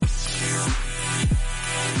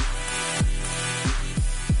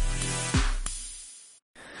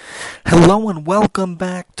Hello and welcome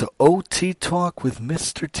back to OT Talk with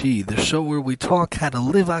Mr. T, the show where we talk how to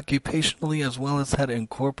live occupationally as well as how to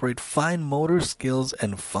incorporate fine motor skills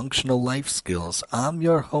and functional life skills. I'm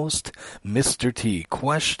your host, Mr. T.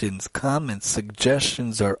 Questions, comments,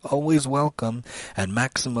 suggestions are always welcome at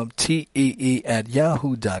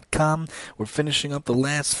MaximumTEE@yahoo.com. We're finishing up the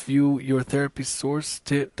last few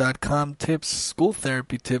YourTherapySource.com tips, school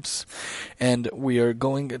therapy tips, and we are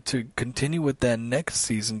going to continue with that next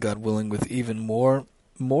season, God willing, with even more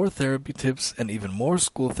therapy tips and even more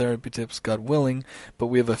school therapy tips, God willing. But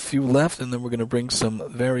we have a few left, and then we're going to bring some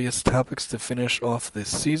various topics to finish off this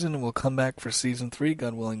season. We'll come back for season 3,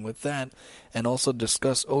 God willing, with that, and also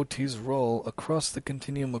discuss OT's role across the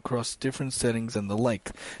continuum, across different settings and the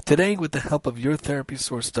like. Today, with the help of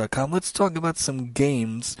YourTherapySource.com, let's talk about some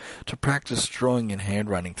games to practice drawing and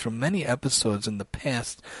handwriting. Through many episodes in the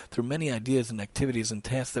past, through many ideas and activities and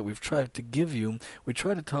tasks that we've tried to give you, we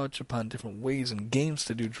try to touch upon different ways and games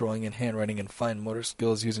to do drawing and handwriting and fine motor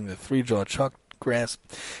skills using the 3-jaw chalk grasp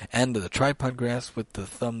and the tripod grasp with the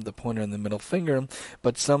thumb, the pointer, and the middle finger,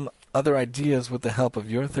 but some other ideas with the help of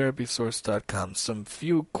YourTherapySource.com. Some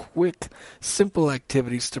few quick, simple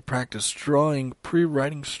activities to practice drawing,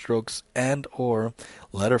 pre-writing strokes, and or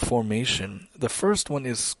letter formation. The first one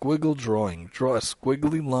is squiggle drawing. Draw a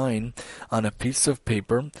squiggly line on a piece of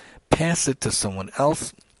paper, pass it to someone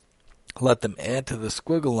else, let them add to the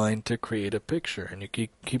squiggle line to create a picture. And you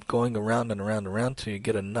keep going around and around and around till you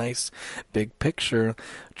get a nice big picture,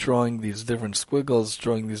 drawing these different squiggles,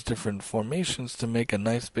 drawing these different formations to make a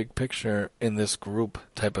nice big picture in this group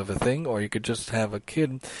type of a thing. Or you could just have a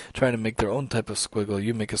kid try to make their own type of squiggle.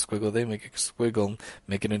 You make a squiggle, they make a squiggle,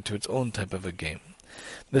 make it into its own type of a game.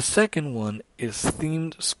 The second one is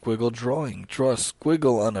themed squiggle drawing. Draw a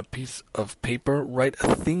squiggle on a piece of paper. Write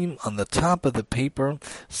a theme on the top of the paper,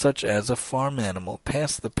 such as a farm animal.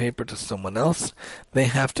 Pass the paper to someone else. They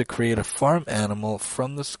have to create a farm animal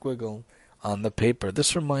from the squiggle on the paper.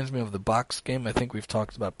 This reminds me of the box game I think we've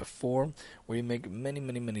talked about before, where you make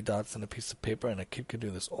many dots on a piece of paper, and a kid could do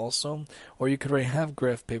this also. Or you could already have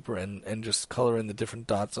graph paper and just color in the different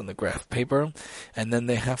dots on the graph paper, and then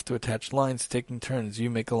they have to attach lines, taking turns. You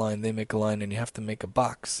make a line, they make a line, and you have to make a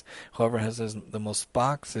box. Whoever has the most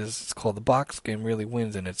boxes, it's called the box game, really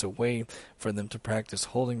wins, and it's a way for them to practice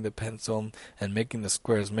holding the pencil and making the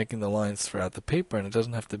squares, making the lines throughout the paper. And it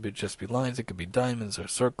doesn't have to just be lines, it could be diamonds or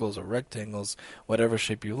circles or rectangles, whatever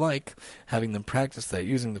shape you like, having them practice that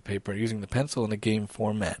using the paper, using the pencil in a game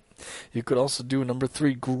format. You could also do number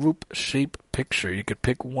 3, group shape picture. You could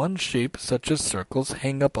pick one shape, such as circles,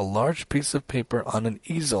 hang up a large piece of paper on an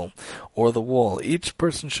easel or the wall. Each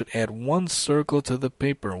person should add one circle to the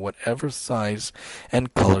paper, whatever size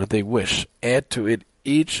and color they wish. Add to it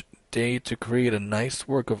each day to create a nice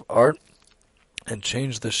work of art, and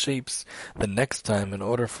change the shapes the next time in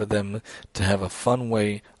order for them to have a fun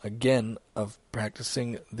way, again, of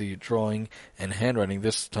practicing the drawing and handwriting,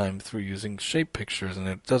 this time through using shape pictures. And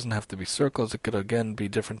it doesn't have to be circles. It could, again, be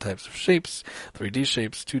different types of shapes, 3D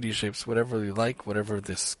shapes, 2D shapes, whatever you like, whatever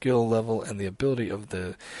the skill level and the ability of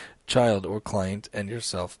the child or client and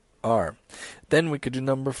yourself are. Then we could do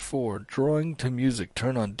number 4, drawing to music.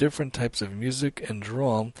 Turn on different types of music and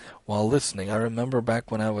draw while listening. I remember back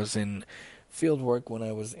when I was in field work, when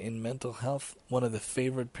I was in mental health, one of the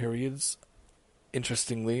favorite periods,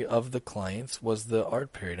 interestingly, of the clients was the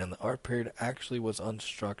art period. And the art period actually was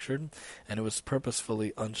unstructured, and it was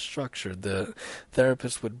purposefully unstructured. The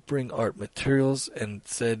therapist would bring art materials and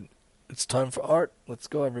said, "It's time for art. Let's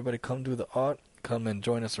go, everybody, come do the art. Come and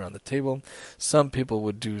join us around the table." Some people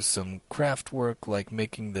would do some craft work, like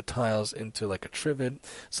making the tiles into like a trivet.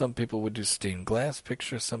 Some people would do stained glass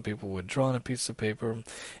pictures. Some people would draw on a piece of paper.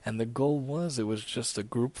 And the goal was, it was just a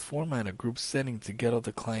group format, a group setting to get all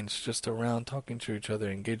the clients just around, talking to each other,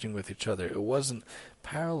 engaging with each other. It wasn't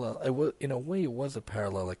parallel. It was, in a way, it was a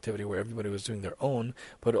parallel activity where everybody was doing their own,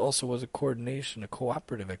 but it also was a coordination, a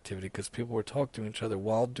cooperative activity, because people were talking to each other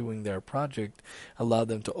while doing their project, allowed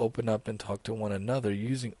them to open up and talk to one another,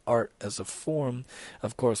 using art as a form,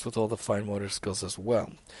 of course, with all the fine motor skills as well.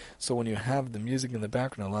 So when you have the music in the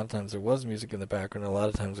background, a lot of times there was music in the background, a lot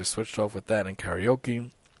of times we switched off with that in karaoke.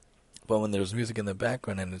 But when there's music in the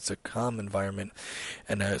background and it's a calm environment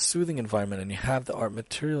and a soothing environment, and you have the art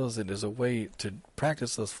materials, it is a way to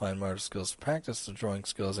practice those fine motor skills, practice the drawing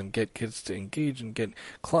skills, and get kids to engage and get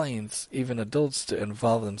clients, even adults, to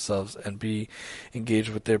involve themselves and be engaged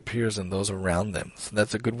with their peers and those around them. So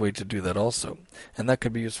that's a good way to do that also. And that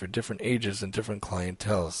could be used for different ages and different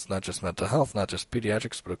clienteles, not just mental health, not just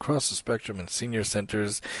pediatrics, but across the spectrum in senior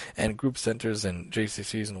centers and group centers and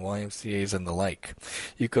JCCs and YMCAs and the like.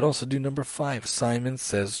 You could also do number 5, Simon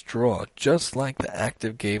Says Draw. Just like the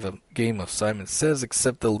active game of Simon Says,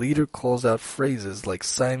 except the leader calls out phrases like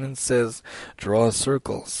Simon says, draw a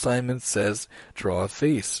circle. Simon says, draw a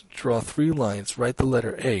face. Draw 3 lines, write the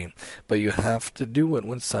letter A. But you have to do it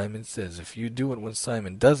when Simon says. If you do it when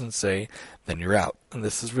Simon doesn't say, then you're out. And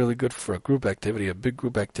this is really good for a group activity, a big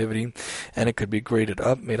group activity, and it could be graded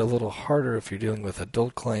up, made a little harder if you're dealing with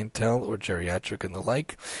adult clientele or geriatric and the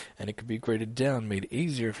like, and it could be graded down, made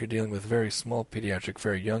easier if you're dealing with very small pediatric,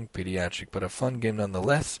 very young pediatric, but a fun game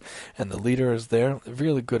nonetheless, and the leader is there.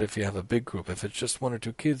 Really good if you have a big group. If it's just 1 or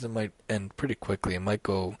 2 kids, it might end pretty quickly. It might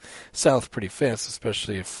go south pretty fast,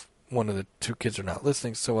 especially if one of the 2 kids are not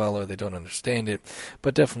listening so well or they don't understand it,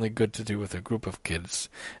 but definitely good to do with a group of kids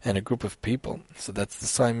and a group of people. So that's the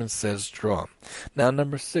Simon Says Draw. Now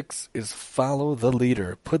number 6 is follow the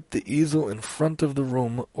leader. Put the easel in front of the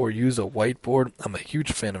room or use a whiteboard. I'm a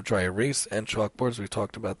huge fan of dry erase and chalkboards. We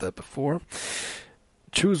talked about that before.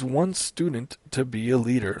 Choose one student to be a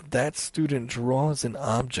leader. That student draws an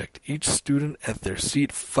object. Each student at their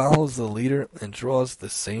seat follows the leader and draws the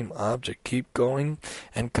same object. Keep going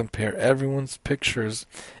and compare everyone's pictures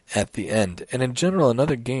at the end. And in general,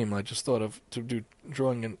 another game I just thought of to do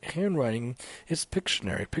drawing and handwriting is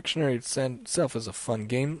Pictionary. Pictionary itself is a fun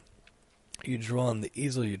game. You draw on the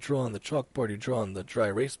easel, you draw on the chalkboard, you draw on the dry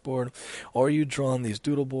erase board, or you draw on these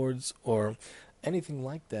doodle boards or anything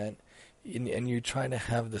like that. And you try to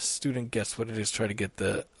have the student guess what it is, try to get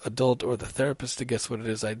the adult or the therapist to guess what it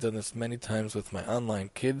is. I've done this many times with my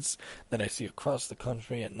online kids that I see across the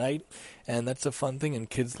country at night, and that's a fun thing, and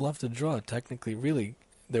kids love to draw. Technically, really,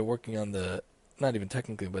 they're working on the, not even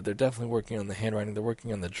technically, but they're definitely working on the handwriting, they're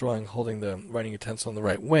working on the drawing, holding the writing utensil in the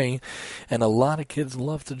right way, and a lot of kids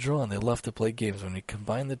love to draw, and they love to play games. When you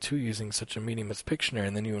combine the two using such a medium as Pictionary,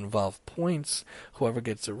 and then you involve points, whoever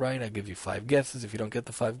gets it right, I give you 5 guesses. If you don't get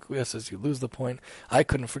the 5 guesses, you lose the point. I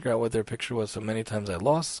couldn't figure out what their picture was, so many times I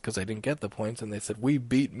lost because I didn't get the points, and they said, we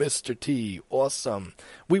beat Mr. T, awesome,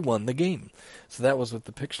 we won the game. So that was with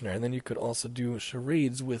the Pictionary. And then you could also do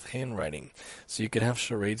charades with handwriting. So you could have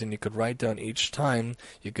charades, and you could write down each time.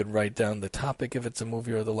 You could write down the topic if it's a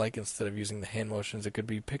movie or the like. Instead of using the hand motions, it could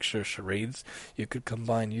be picture charades. You could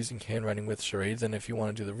combine using handwriting with charades, and if you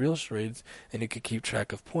want to do the real charades, then you could keep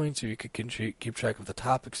track of points, or you could keep track of the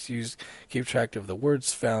topics used, keep track of the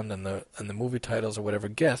words found and the movie titles or whatever.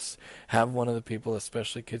 Guess, have one of the people,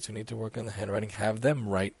 especially kids who need to work on the handwriting, have them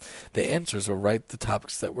write the answers or write the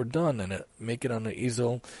topics that were done, and make it on an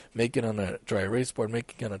easel, make it on a dry erase board,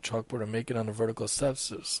 make it on a chalkboard, or make it on a vertical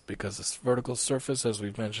surface, because this vertical surface, as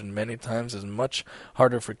we've mentioned many times, is much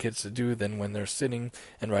harder for kids to do than when they're sitting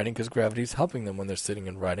and writing, because gravity is helping them when they're sitting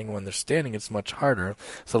and writing. When they're standing, it's much harder,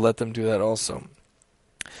 so let them do that also.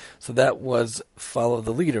 So that was follow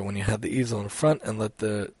the leader, when you had the easel in front and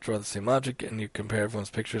draw the same object, and you compare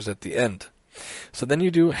everyone's pictures at the end. So then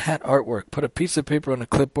you do hat artwork. Put a piece of paper on a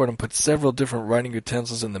clipboard and put several different writing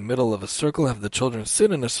utensils in the middle of a circle. Have the children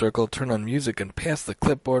sit in a circle, turn on music, and pass the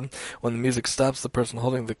clipboard. When the music stops, the person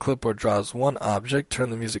holding the clipboard draws one object, turn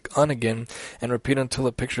the music on again, and repeat until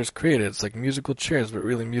a picture is created. It's like musical chairs, but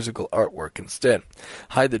really musical artwork instead.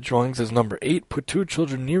 Hide the drawings as number 8. Put 2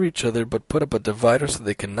 children near each other, but put up a divider so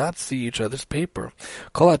they cannot see each other's paper.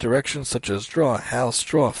 Call out directions such as draw a house,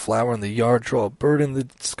 draw a flower in the yard, draw a bird in the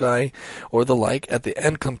sky, or the like. At the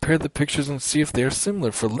end, compare the pictures and see if they are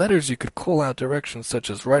similar. For letters, you could call out directions such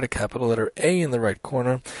as write a capital letter A in the right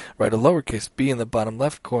corner, write a lowercase b in the bottom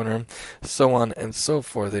left corner, so on and so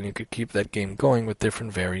forth, and you could keep that game going with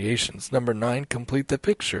different variations. Number 9, complete the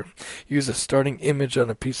picture. Use a starting image on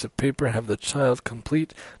a piece of paper, have the child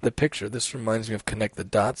complete the picture. This reminds me of connect the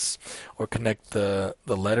dots or connect the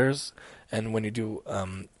letters. And when you do,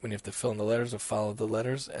 when you have to fill in the letters or follow the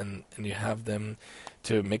letters, and you have them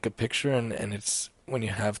to make a picture, and it's when you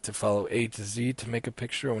have to follow A to Z to make a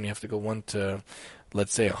picture, or when you have to go 1 to,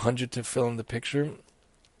 let's say, 100 to fill in the picture,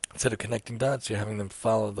 instead of connecting dots, you're having them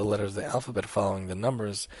follow the letters of the alphabet, following the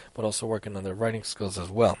numbers, but also working on their writing skills as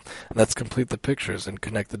well. And that's complete the pictures, and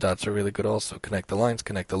connect the dots are really good also. Connect the lines,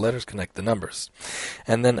 connect the letters, connect the numbers.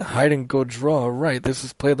 And then hide and go draw. Right, this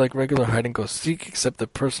is played like regular hide and go seek, except the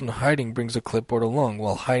person hiding brings a clipboard along.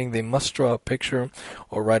 While hiding, they must draw a picture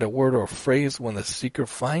or write a word or phrase. When the seeker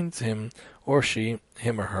finds him or she,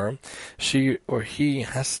 him or her, she or he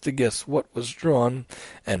has to guess what was drawn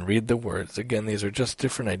and read the words. Again, these are just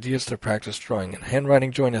different ideas to practice drawing and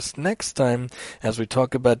handwriting. Join us next time as we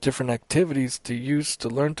talk about different activities to use to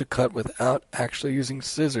learn to cut without actually using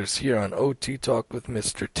scissors here on OT Talk with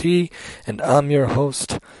Mr. T. And I'm your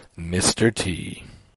host, Mr. T.